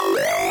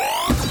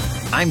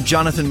I'm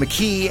Jonathan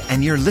McKee,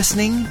 and you're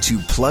listening to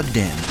Plugged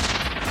In.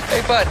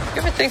 Hey, bud,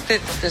 you ever think that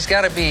there's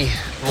got to be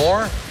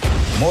more?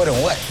 More than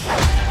what?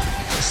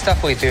 The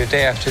stuff we do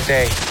day after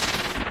day.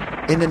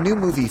 In the new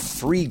movie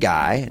Free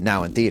Guy,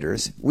 now in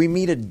theaters, we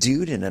meet a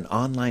dude in an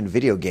online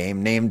video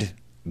game named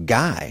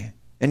Guy.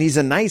 And he's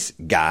a nice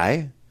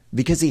guy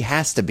because he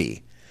has to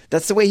be.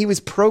 That's the way he was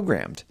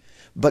programmed.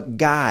 But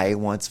Guy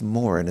wants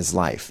more in his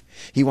life.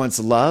 He wants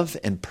love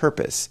and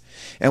purpose.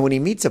 And when he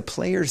meets a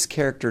player's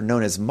character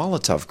known as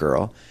Molotov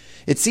Girl,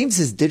 it seems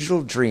his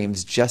digital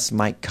dreams just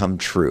might come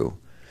true.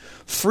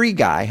 Free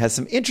Guy has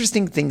some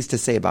interesting things to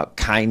say about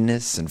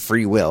kindness and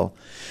free will,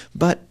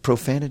 but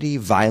profanity,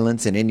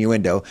 violence, and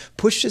innuendo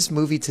push this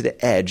movie to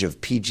the edge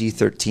of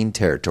PG-13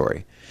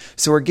 territory.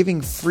 So we're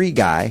giving Free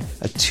Guy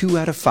a 2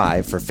 out of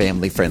 5 for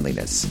family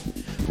friendliness.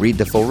 Read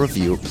the full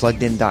review at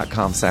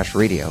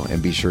pluggedin.com/radio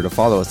and be sure to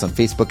follow us on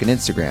Facebook and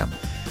Instagram.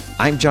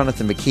 I'm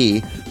Jonathan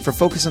McKee for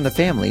Focus on the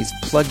Family's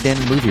Plugged In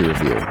Movie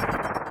Review.